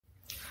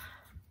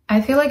I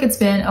feel like it's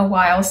been a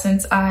while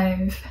since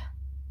I've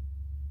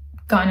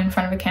gone in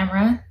front of a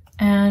camera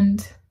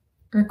and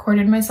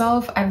recorded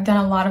myself. I've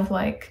done a lot of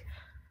like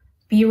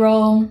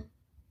B-roll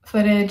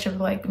footage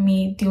of like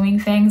me doing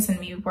things and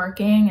me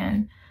working,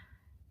 and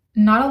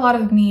not a lot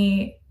of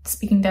me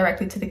speaking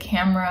directly to the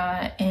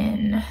camera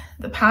in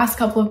the past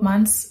couple of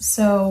months.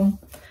 So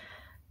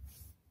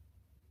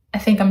I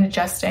think I'm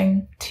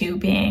adjusting to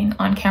being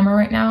on camera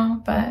right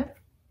now, but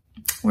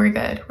we're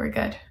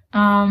good.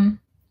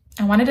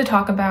 I wanted to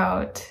talk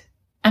about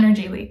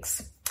energy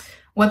leaks,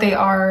 what they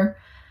are,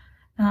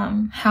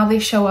 how they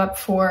show up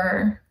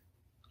for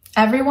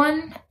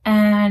everyone,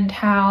 and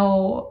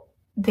how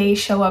they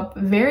show up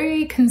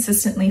very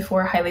consistently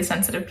for highly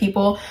sensitive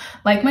people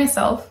like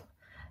myself.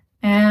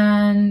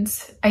 And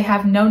I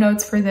have no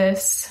notes for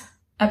this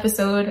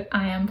episode.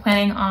 I am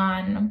planning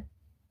on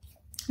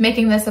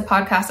making this a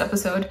podcast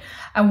episode.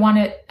 I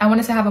wanted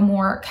to have a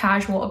more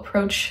casual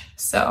approach.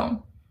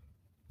 So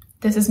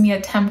this is me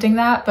attempting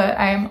that, but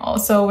I am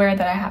also aware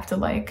that I have to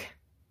like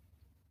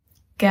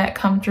get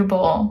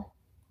comfortable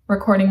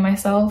recording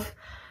myself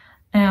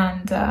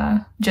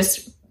and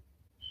just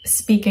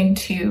speaking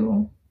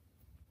to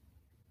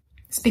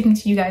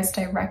you guys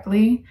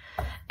directly,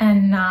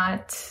 and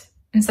not,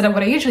 instead of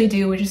what I usually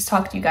do, which is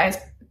talk to you guys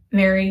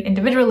very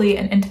individually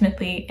and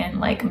intimately in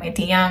like my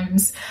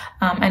DMs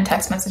and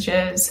text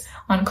messages,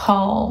 on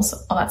calls,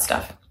 all that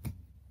stuff.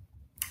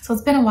 So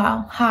it's been a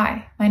while.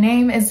 Hi, my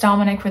name is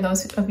Dominic. For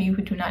those of you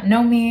who do not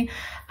know me,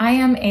 I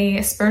am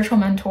a spiritual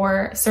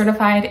mentor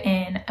certified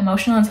in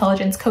emotional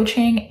intelligence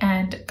coaching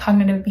and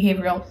cognitive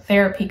behavioral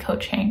therapy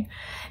coaching.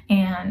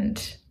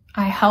 And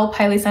I help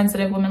highly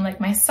sensitive women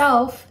like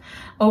myself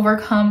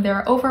overcome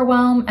their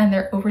overwhelm and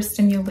their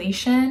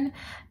overstimulation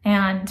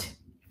and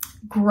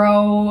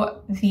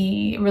grow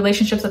the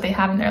relationships that they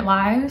have in their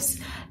lives,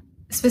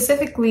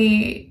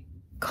 specifically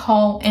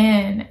call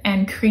in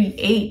and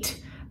create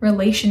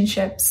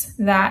relationships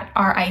that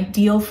are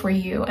ideal for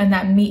you and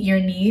that meet your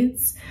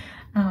needs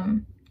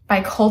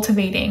by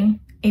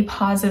cultivating a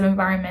positive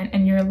environment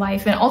in your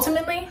life and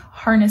ultimately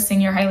harnessing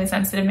your highly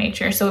sensitive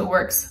nature so it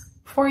works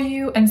for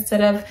you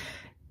instead of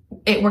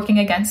it working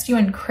against you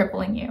and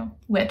crippling you,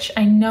 which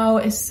I know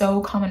is so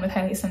common with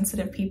highly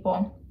sensitive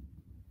people.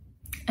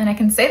 And I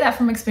can say that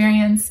from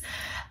experience.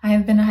 I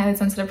have been a highly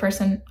sensitive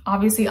person,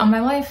 obviously, all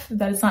my life.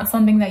 That is not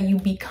something that you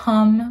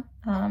become.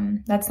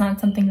 That's not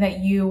something that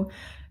you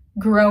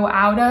grow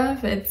out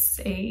of. It's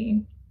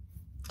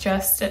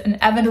just an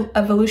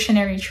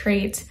evolutionary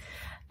trait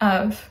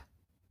of,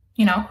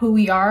 who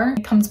we are.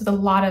 It comes with a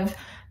lot of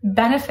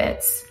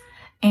benefits.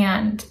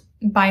 And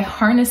by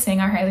harnessing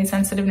our highly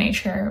sensitive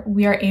nature,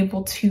 we are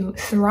able to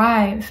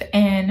thrive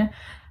in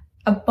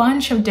a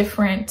bunch of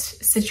different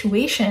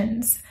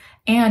situations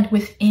and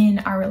within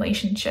our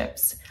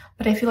relationships.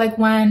 But I feel like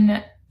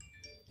when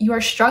you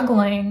are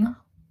struggling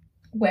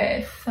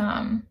with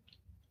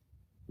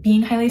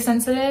being highly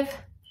sensitive,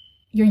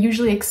 you're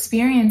usually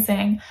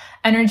experiencing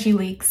energy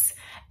leaks.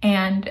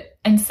 And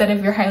instead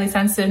of your highly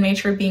sensitive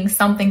nature being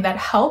something that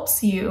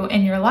helps you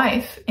in your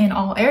life, in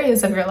all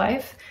areas of your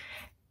life,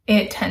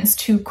 it tends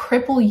to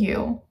cripple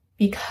you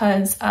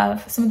because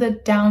of some of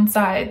the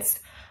downsides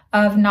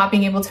of not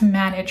being able to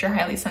manage your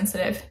highly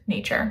sensitive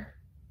nature.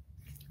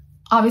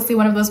 Obviously,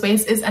 one of those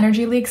ways is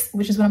energy leaks,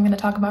 which is what I'm going to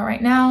talk about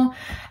right now.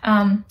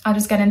 I'll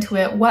just get into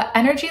it. What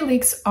energy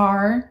leaks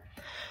are,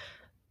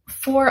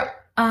 for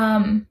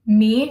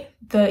me,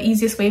 the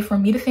easiest way for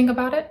me to think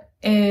about it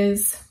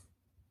is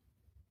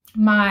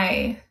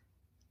my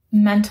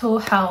mental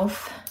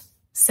health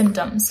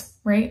symptoms,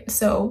 right?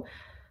 So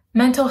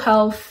mental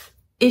health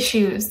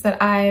issues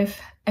that I've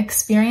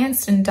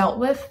experienced and dealt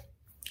with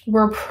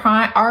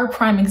are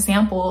prime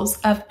examples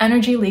of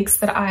energy leaks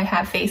that I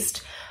have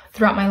faced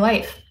throughout my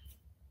life.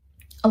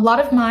 A lot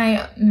of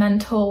my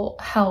mental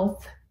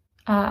health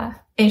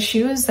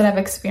issues that I've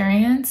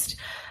experienced,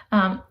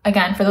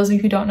 again, for those of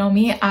you who don't know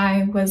me,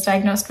 I was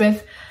diagnosed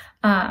with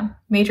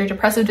major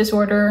depressive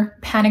disorder,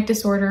 panic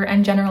disorder,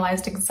 and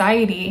generalized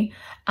anxiety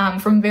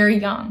from very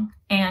young.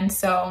 And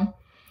so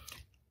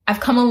I've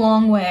come a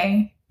long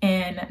way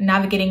in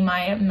navigating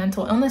my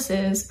mental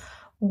illnesses,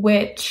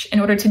 which in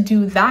order to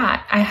do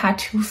that, I had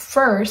to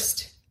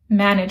first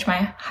manage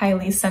my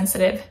highly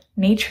sensitive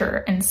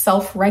nature and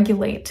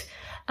self-regulate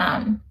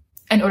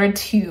in order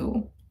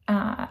to,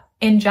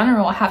 in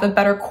general, have a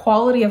better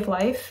quality of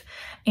life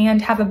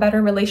and have a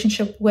better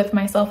relationship with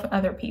myself and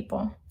other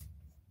people.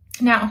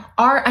 Now,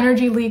 are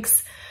energy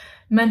leaks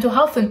mental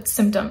health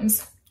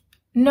symptoms?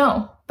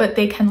 No, but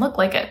they can look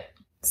like it.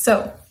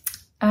 So,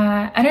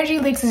 energy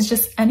leaks is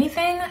just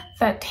anything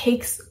that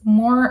takes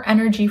more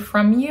energy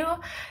from you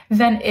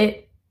than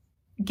it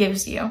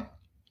gives you,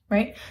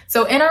 right?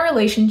 So in our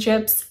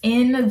relationships,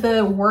 in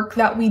the work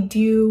that we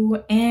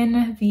do,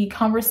 in the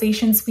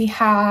conversations we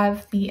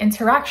have, the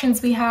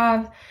interactions we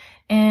have,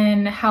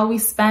 in how we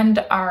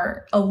spend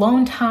our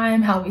alone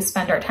time, how we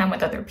spend our time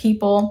with other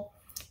people,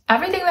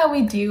 everything that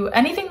we do,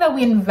 anything that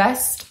we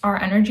invest our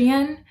energy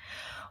in,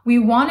 we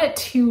want it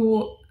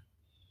to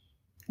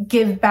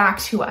give back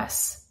to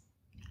us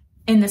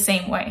in the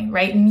same way,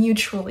 right?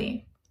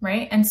 Mutually,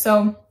 right? And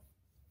so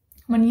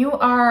when you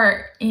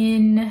are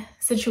in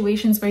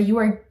situations where you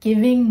are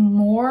giving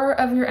more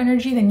of your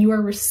energy than you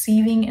are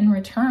receiving in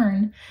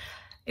return,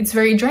 it's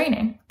very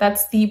draining.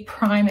 That's the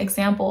prime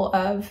example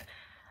of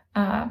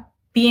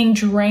being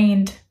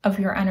drained of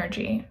your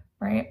energy,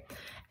 right?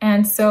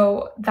 And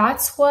so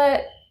that's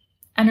what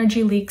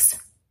energy leaks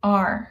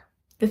are.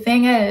 The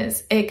thing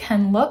is, it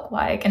can look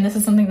like, and this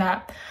is something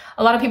that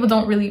a lot of people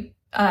don't really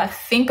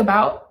think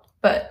about,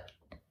 but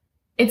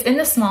it's in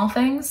the small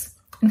things.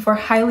 And for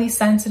highly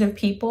sensitive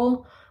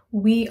people,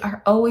 we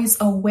are always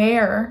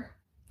aware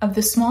of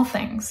the small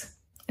things.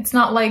 It's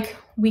not like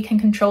we can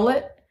control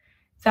it.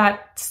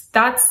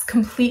 That's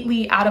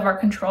completely out of our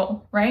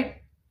control,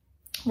 right?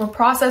 We're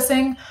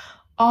processing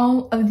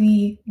all of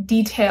the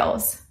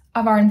details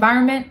of our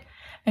environment,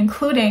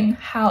 including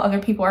how other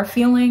people are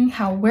feeling,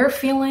 how we're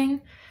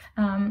feeling,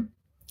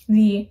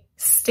 the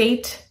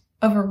state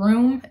of a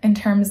room in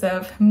terms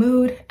of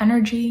mood,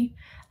 energy,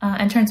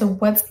 in terms of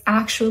what's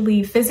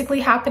actually physically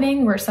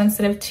happening. We're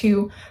sensitive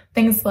to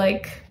things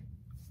like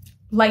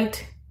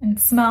light and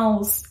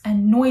smells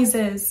and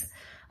noises,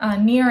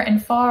 near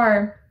and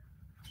far.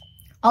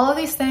 All of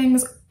these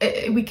things,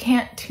 we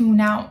can't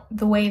tune out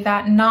the way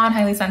that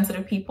non-highly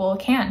sensitive people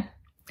can.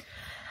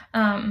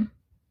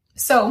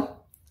 So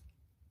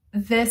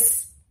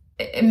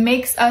it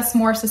makes us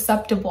more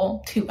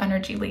susceptible to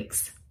energy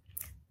leaks.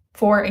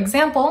 For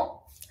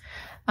example,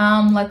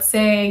 let's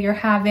say you're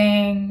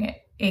having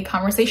a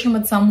conversation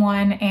with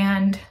someone,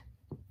 and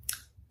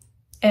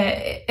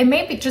it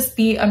may just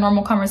be a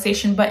normal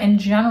conversation, but in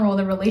general,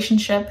 the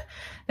relationship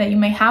that you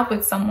may have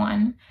with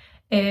someone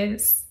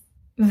is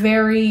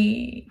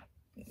very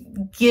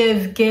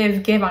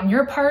give on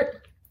your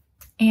part,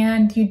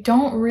 and you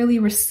don't really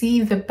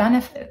receive the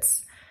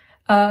benefits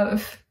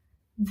of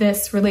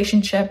this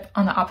relationship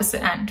on the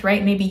opposite end,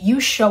 right? Maybe you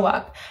show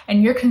up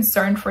and you're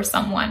concerned for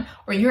someone,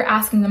 or you're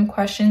asking them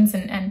questions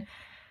and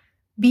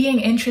being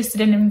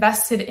interested and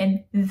invested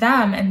in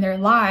them and their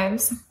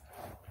lives.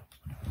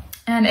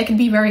 And it could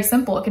be very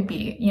simple. It could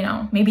be,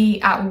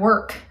 maybe at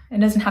work. It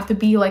doesn't have to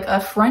be like a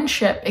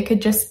friendship. It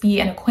could just be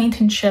an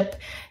acquaintanceship.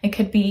 It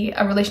could be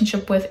a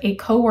relationship with a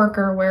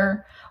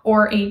coworker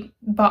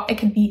it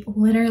could be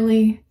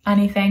literally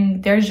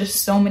anything. There's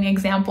just so many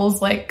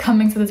examples like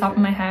coming to the top of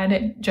my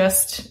head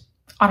just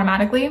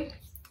automatically.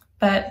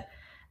 But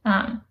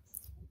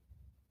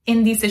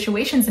in these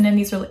situations and in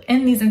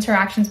these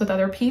interactions with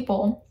other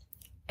people,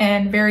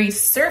 and very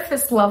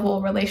surface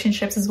level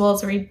relationships as well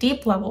as very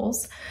deep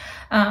levels,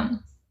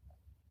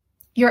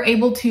 you're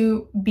able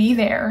to be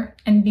there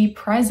and be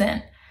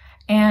present,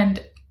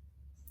 and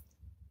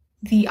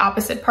the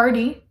opposite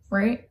party,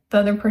 right, the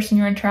other person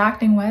you're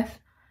interacting with,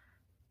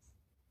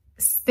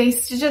 they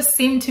just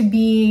seem to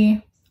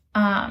be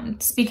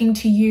speaking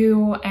to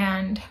you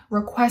and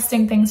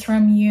requesting things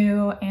from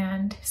you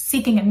and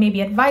seeking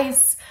maybe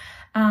advice,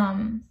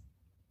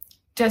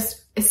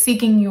 just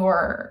seeking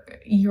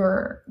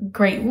your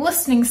great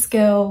listening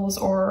skills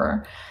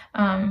or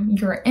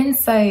your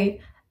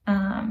insight,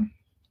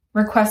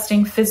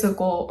 requesting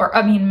physical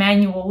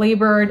manual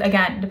labor,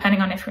 again, depending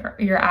on if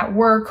you're at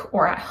work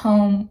or at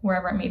home,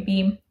 wherever it may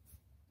be.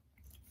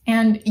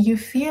 And you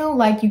feel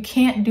like you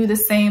can't do the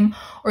same,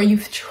 or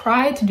you've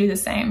tried to do the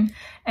same,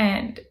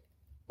 and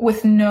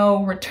with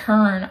no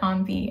return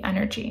on the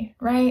energy,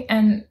 right?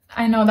 And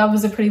I know that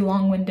was a pretty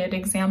long-winded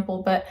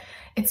example, but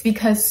it's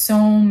because so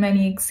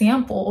many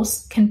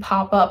examples can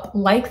pop up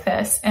like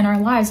this in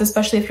our lives,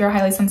 especially if you're a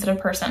highly sensitive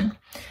person.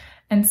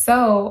 And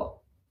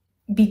so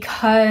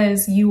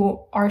because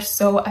you are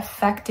so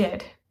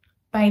affected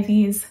by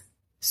these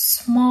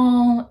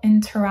small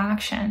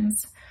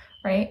interactions,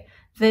 right?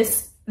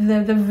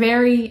 The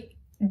very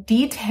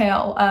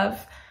detail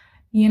of,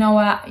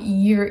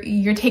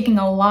 you're taking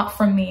a lot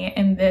from me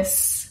in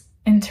this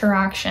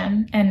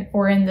interaction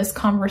or in this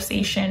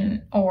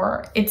conversation,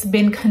 or it's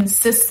been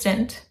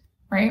consistent,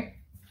 right?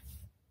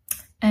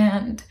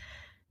 And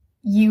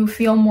you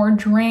feel more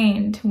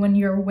drained when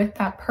you're with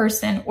that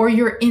person, or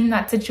you're in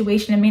that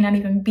situation. It may not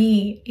even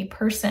be a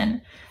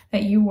person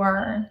that you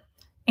are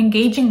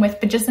engaging with,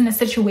 but just in a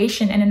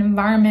situation, in an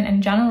environment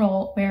in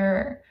general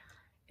where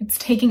it's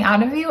taking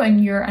out of you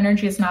and your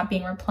energy is not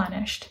being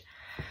replenished.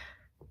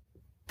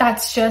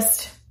 That's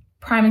just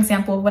prime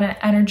example of what an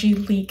energy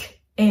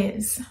leak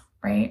is,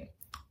 right?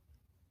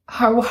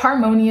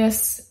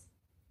 Harmonious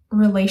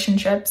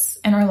relationships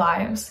in our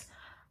lives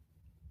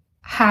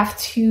have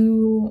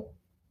to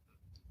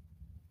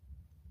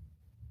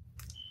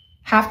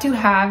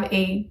have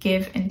a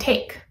give and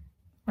take,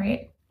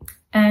 right?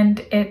 And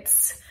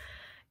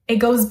it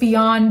goes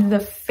beyond the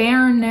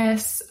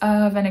fairness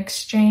of an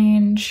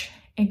exchange.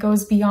 It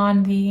goes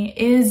beyond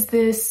is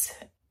this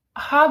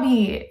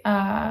hobby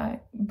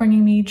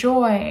bringing me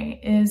joy?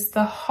 Is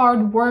the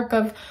hard work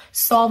of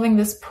solving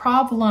this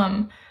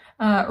problem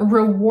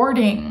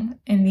rewarding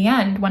in the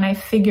end when I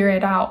figure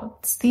it out?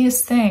 It's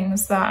these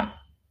things that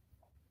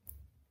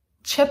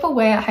chip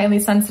away at highly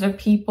sensitive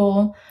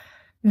people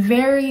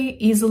very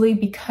easily,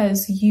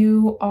 because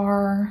you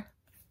are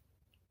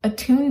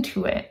attuned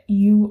to it.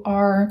 You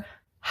are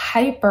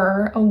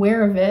hyper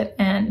aware of it,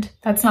 and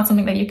that's not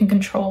something that you can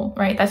control,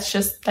 right?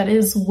 That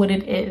is what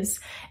it is.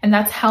 And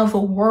that's how the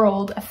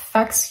world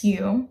affects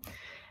you.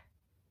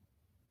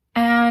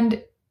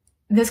 And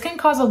this can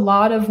cause a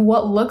lot of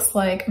what looks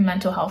like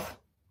mental health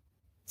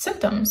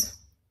symptoms.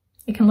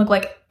 It can look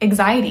like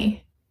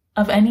anxiety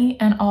of any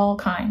and all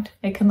kind.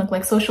 It can look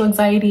like social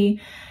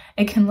anxiety.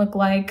 It can look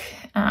like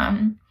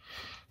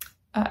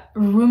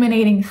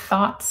ruminating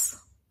thoughts,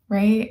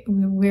 right?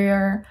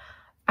 We're,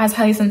 as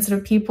highly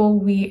sensitive people,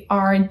 we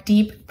are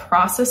deep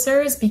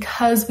processors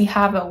because we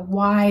have a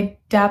wide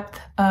depth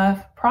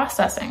of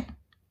processing.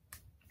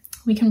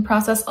 We can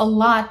process a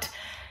lot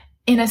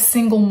in a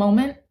single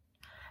moment,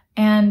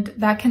 and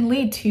that can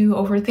lead to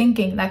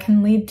overthinking. That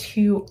can lead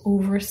to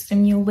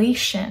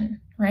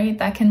overstimulation, right?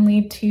 That can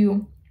lead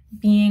to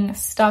being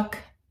stuck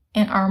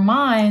in our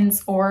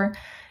minds or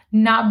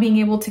not being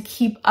able to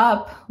keep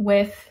up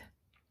with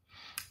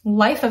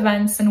life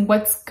events and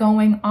what's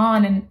going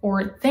on,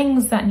 or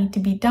things that need to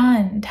be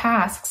done,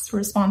 tasks,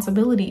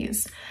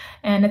 responsibilities.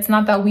 And it's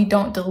not that we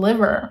don't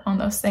deliver on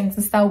those things.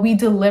 It's that we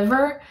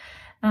deliver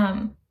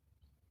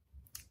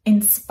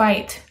in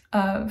spite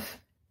of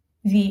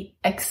the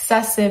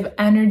excessive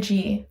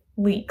energy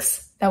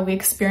leaks that we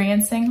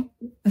experience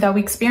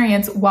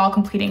while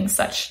completing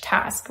such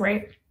tasks,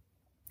 right?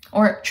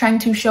 Or trying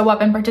to show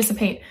up and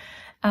participate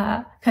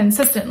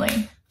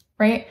consistently,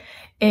 right?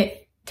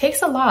 It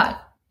takes a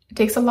lot. It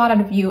takes a lot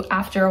out of you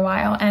after a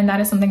while. And that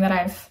is something that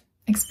I've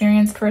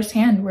experienced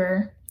firsthand,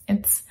 where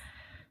it's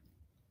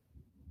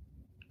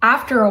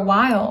after a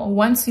while,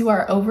 once you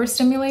are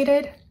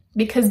overstimulated,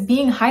 because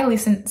being highly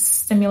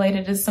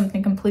stimulated is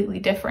something completely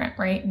different,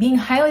 right? Being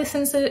highly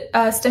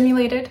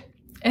stimulated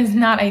is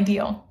not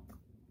ideal,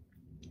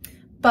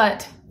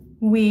 but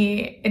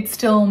it's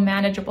still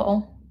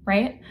manageable,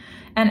 right?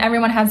 And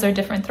everyone has their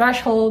different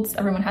thresholds.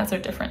 Everyone has their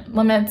different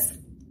limits,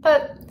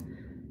 but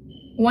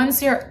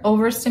once you're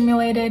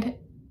overstimulated,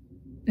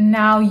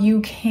 now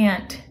you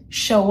can't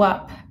show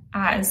up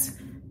as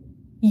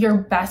your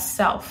best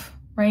self,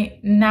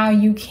 right? Now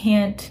you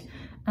can't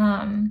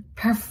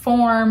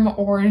perform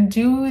or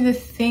do the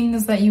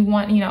things that you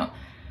want,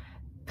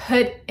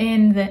 put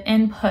in the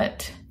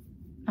input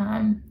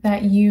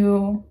that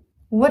you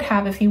would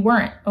have if you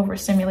weren't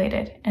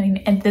overstimulated.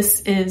 And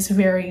this is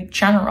very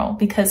general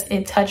because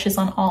it touches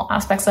on all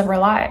aspects of our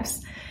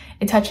lives.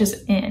 It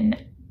touches in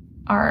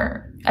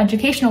our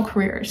educational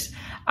careers,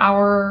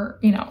 our,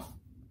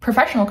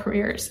 professional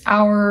careers,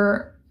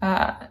 our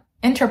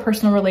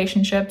interpersonal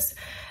relationships,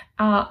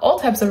 all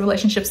types of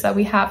relationships that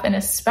we have, and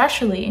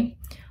especially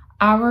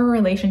our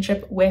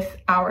relationship with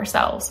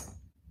ourselves,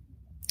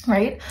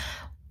 right?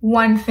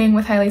 One thing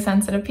with highly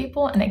sensitive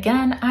people, and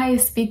again, I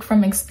speak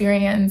from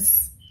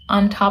experience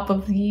on top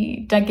of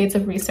the decades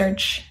of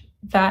research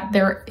that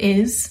there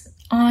is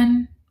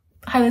on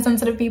highly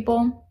sensitive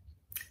people,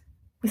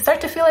 we start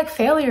to feel like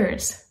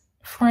failures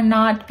for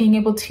not being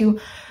able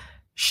to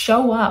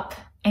show up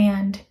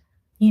and,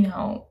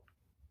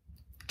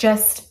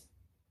 just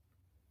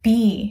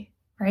be,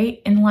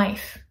 right, in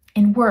life,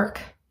 in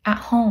work, at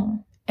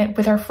home, and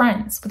with our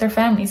friends, with our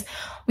families.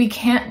 We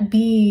can't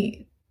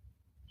be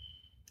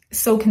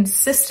so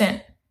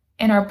consistent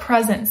in our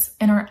presence,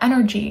 in our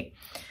energy,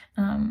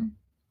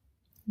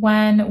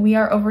 when we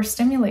are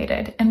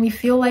overstimulated, and we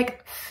feel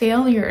like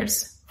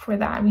failures for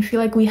that. We feel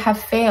like we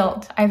have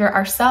failed either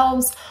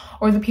ourselves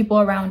or the people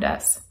around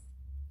us.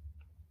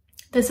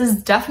 This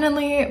is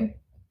definitely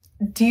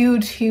due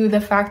to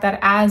the fact that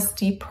as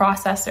deep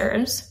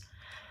processors,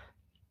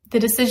 the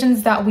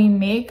decisions that we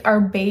make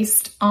are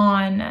based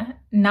on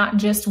not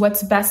just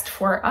what's best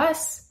for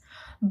us,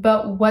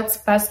 but what's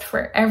best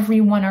for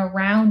everyone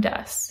around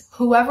us.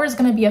 Whoever is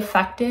going to be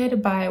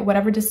affected by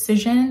whatever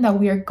decision that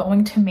we are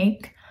going to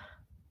make,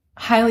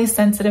 highly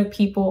sensitive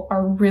people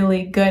are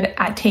really good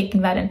at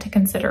taking that into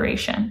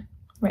consideration,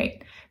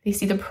 right? They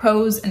see the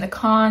pros and the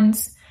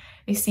cons.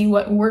 They see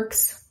what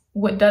works,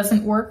 what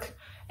doesn't work.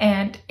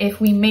 And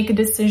if we make a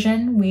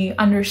decision, we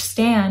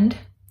understand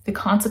the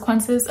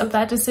consequences of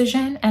that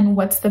decision and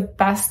what's the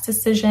best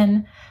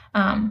decision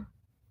of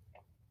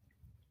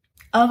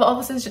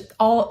all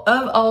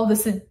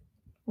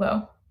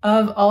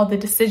the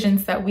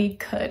decisions that we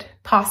could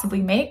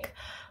possibly make.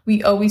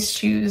 We always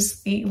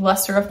choose the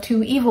lesser of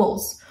two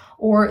evils,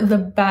 or the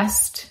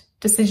best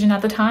decision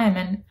at the time.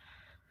 And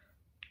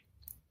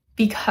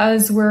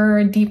because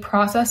we're deep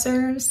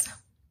processors,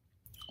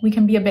 we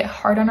can be a bit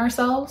hard on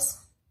ourselves.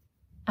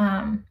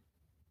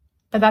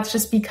 But that's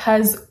just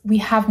because we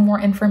have more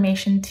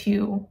information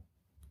to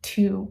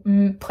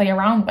play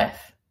around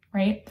with,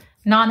 right?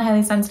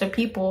 Non-highly sensitive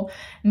people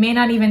may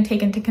not even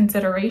take into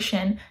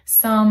consideration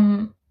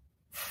some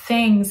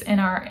things in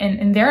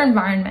their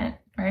environment,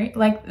 right?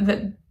 Like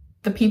the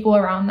people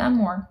around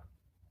them, or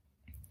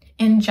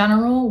in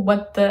general,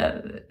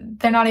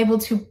 they're not able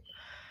to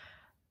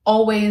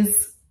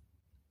always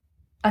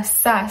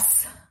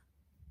assess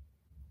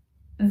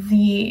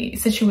the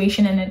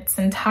situation in its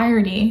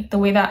entirety the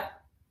way that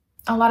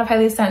a lot of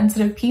highly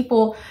sensitive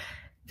people,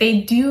 they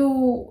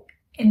do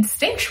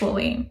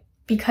instinctually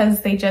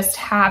because they just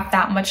have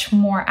that much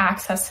more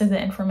access to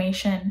the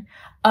information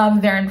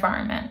of their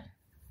environment.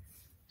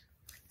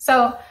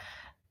 So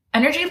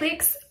energy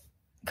leaks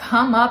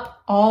come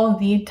up all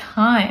the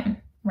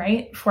time,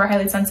 right? For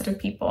highly sensitive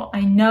people.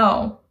 I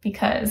know,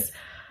 because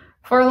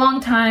for a long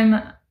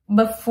time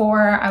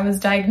before I was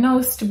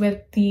diagnosed with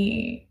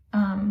the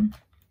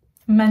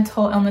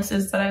mental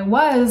illnesses that I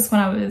was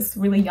when I was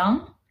really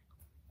young,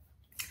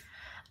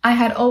 I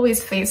had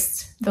always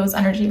faced those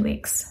energy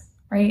leaks,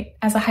 right?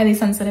 As a highly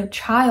sensitive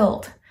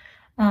child,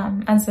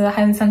 as a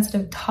highly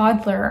sensitive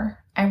toddler,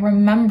 I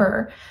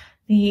remember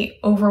the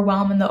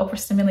overwhelm and the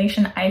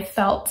overstimulation I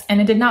felt, and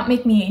it did not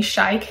make me a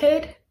shy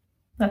kid.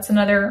 That's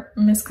another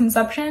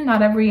misconception.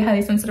 Not every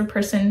highly sensitive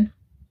person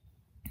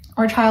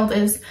or child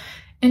is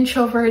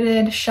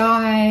introverted,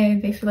 shy.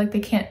 They feel like they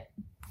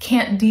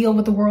can't deal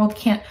with the world,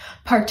 can't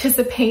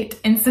participate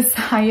in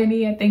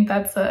society. I think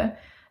that's a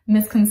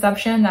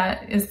misconception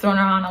that is thrown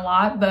around a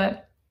lot,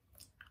 but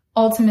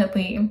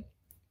ultimately,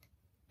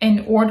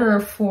 in order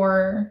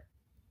for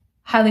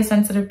highly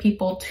sensitive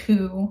people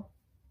to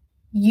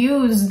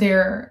use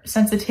their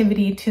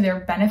sensitivity to their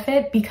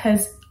benefit,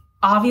 because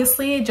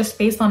obviously, just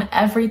based on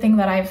everything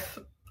that I've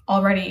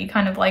already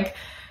kind of like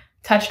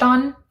touched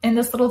on in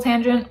this little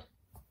tangent,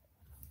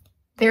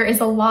 there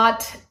is a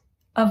lot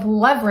of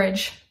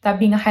leverage that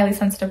being a highly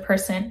sensitive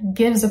person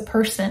gives a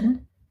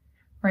person,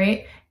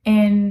 right?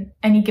 In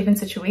any given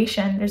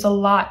situation, there's a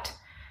lot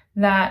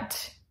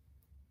that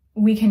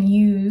we can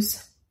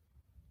use.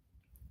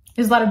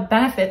 There's a lot of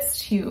benefits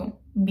to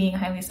being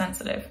highly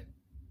sensitive.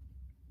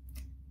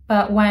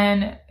 But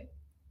when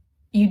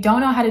you don't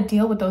know how to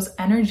deal with those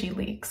energy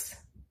leaks,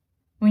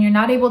 when you're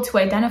not able to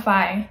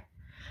identify,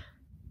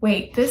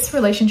 wait, this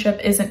relationship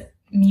isn't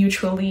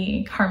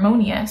mutually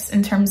harmonious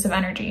in terms of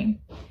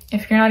energy.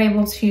 If you're not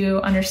able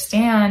to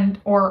understand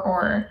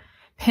or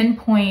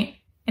pinpoint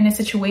in a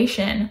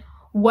situation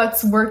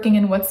what's working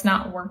and what's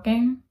not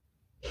working,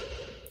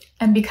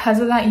 and because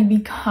of that, you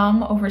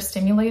become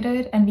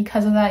overstimulated, and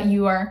because of that,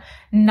 you are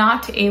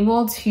not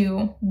able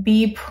to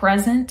be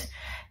present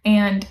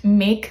and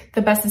make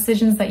the best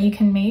decisions that you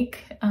can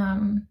make,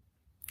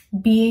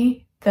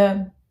 be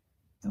the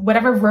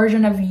whatever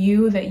version of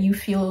you that you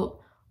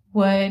feel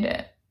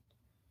would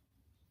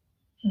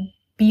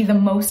be the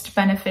most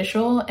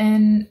beneficial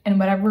in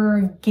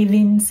whatever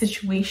given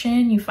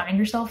situation you find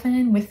yourself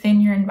in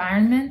within your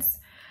environments.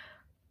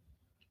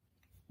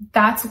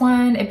 That's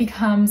when it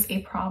becomes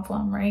a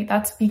problem, right?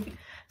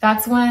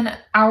 That's when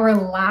our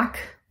lack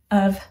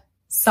of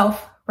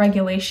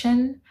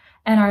self-regulation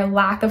and our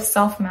lack of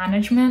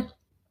self-management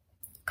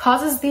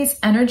causes these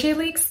energy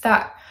leaks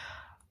that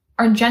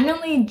are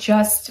genuinely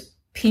just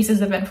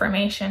pieces of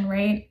information,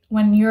 right?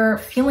 When you're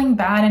feeling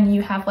bad and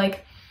you have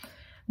like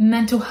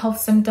mental health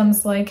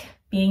symptoms like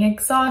being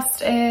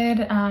exhausted,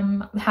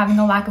 having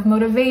a lack of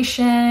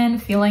motivation,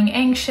 feeling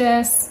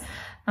anxious,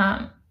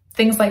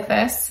 things like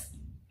this,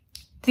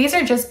 these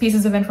are just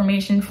pieces of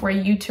information for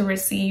you to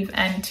receive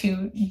and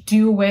to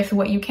do with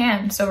what you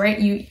can. So, right,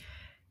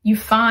 you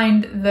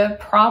find the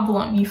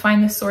problem, you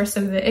find the source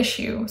of the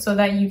issue so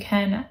that you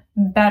can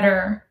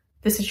better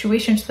the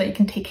situation, so that you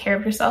can take care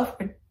of yourself,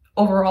 or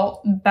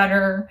overall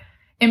better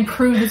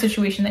improve the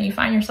situation that you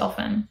find yourself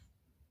in.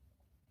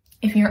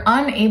 If you're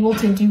unable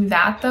to do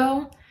that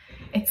though,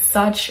 it's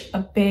such a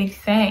big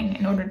thing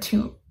in order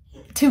to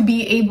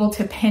be able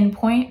to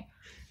pinpoint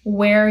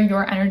where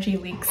your energy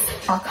leaks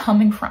are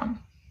coming from.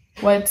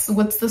 What's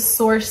the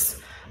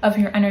source of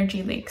your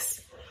energy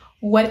leaks?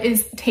 What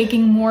is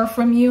taking more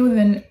from you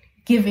than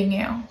giving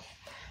you?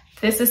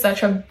 This is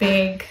such a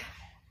big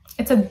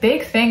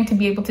thing to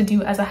be able to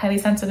do as a highly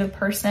sensitive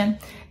person.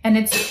 And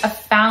it's a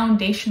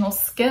foundational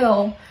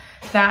skill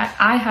that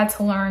I had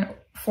to learn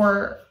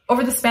for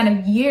over the span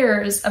of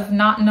years of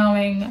not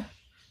knowing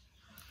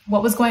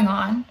what was going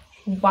on,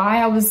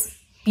 why I was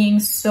being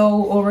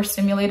so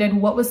overstimulated,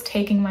 what was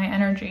taking my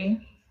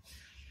energy.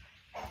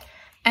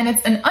 And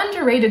it's an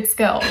underrated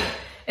skill.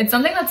 It's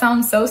something that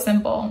sounds so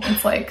simple.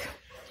 It's like,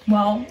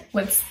 well,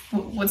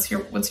 what's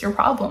your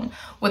problem?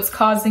 What's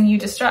causing you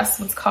distress?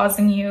 What's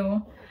causing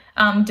you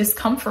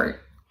discomfort?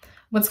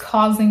 What's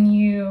causing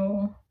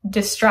you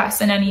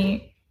distress in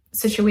any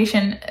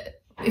situation?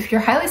 If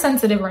you're highly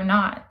sensitive or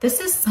not,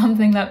 this is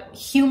something that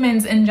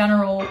humans in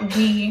general,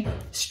 we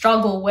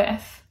struggle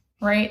with,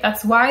 right?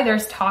 That's why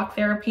there's talk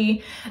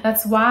therapy.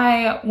 That's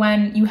why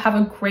when you have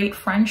a great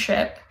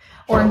friendship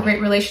or a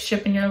great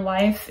relationship in your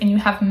life and you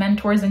have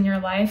mentors in your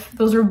life,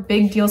 those are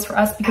big deals for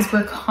us because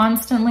we're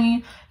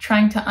constantly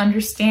trying to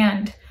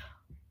understand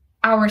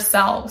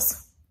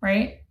ourselves,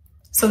 right?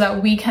 So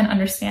that we can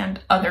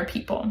understand other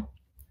people.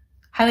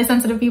 Highly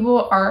sensitive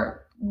people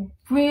are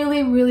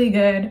really, really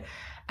good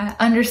at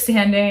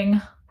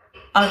understanding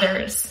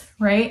others,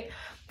 right?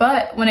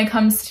 But when it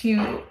comes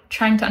to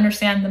trying to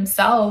understand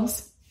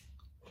themselves,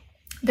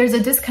 there's a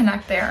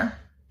disconnect there.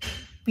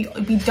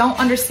 We don't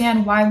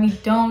understand why we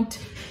don't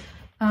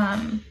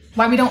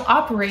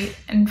operate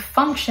and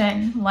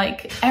function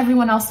like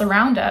everyone else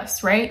around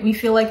us, right? We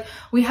feel like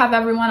we have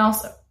everyone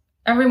else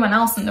everyone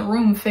else in the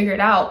room figured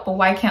out, but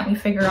why can't we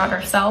figure out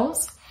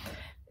ourselves?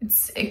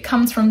 It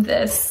comes from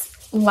this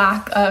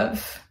lack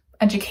of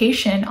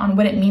education on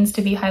what it means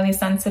to be highly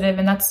sensitive.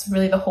 And that's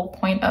really the whole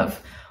point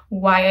of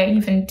why I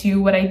even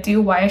do what I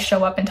do, why I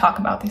show up and talk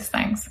about these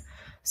things.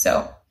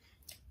 So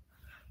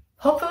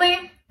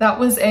hopefully that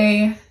was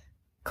a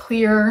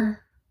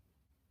clear,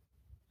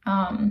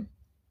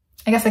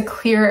 a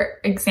clear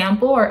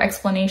example or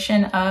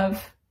explanation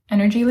of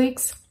energy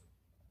leaks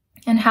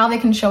and how they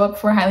can show up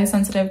for highly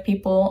sensitive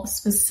people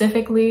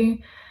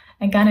specifically.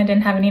 Again, I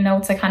didn't have any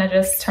notes. I kind of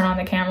just turned on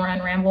the camera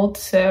and rambled.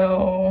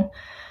 So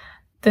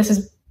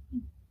this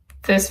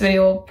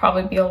video will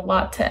probably be a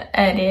lot to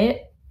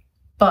edit,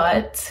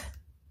 but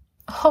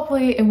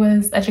hopefully it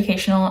was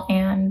educational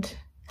and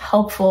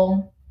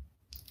helpful.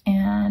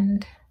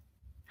 And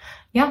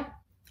yeah,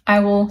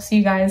 I will see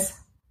you guys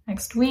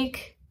next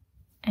week,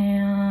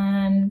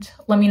 and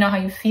let me know how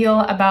you feel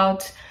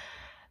about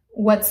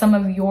what some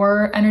of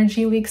your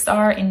energy leaks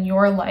are in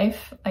your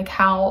life. Like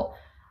how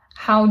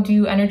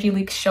do energy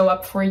leaks show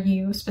up for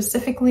you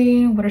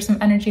specifically? What are some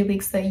energy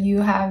leaks that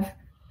you have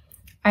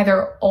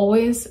either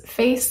always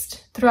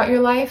faced throughout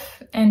your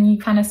life and you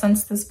kind of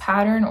sense this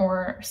pattern,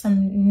 or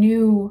some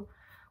new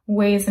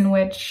ways in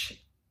which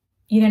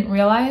you didn't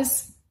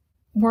realize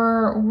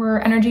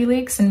were energy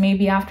leaks? And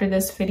maybe after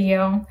this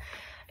video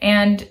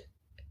and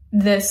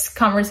this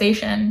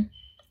conversation,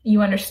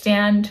 you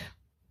understand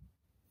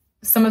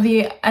some of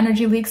the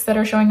energy leaks that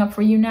are showing up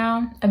for you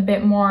now a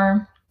bit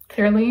more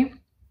clearly.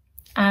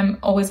 I'm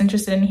always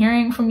interested in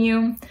hearing from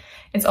you.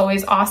 It's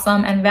always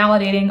awesome and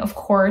validating, of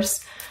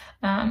course,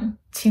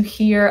 to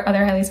hear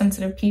other highly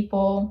sensitive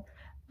people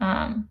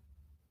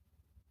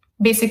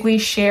basically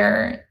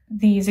share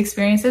these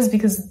experiences,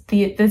 because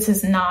this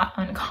is not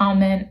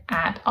uncommon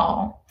at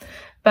all.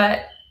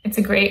 But it's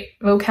a great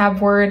vocab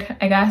word,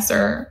 I guess,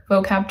 or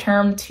vocab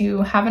term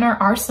to have in our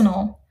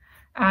arsenal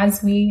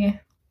as we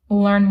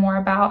learn more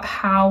about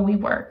how we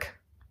work,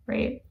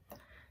 right?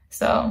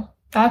 So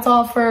that's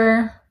all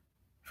for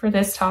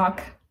this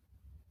talk.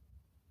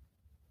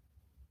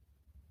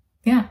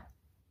 Yeah.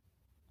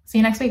 See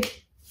you next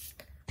week.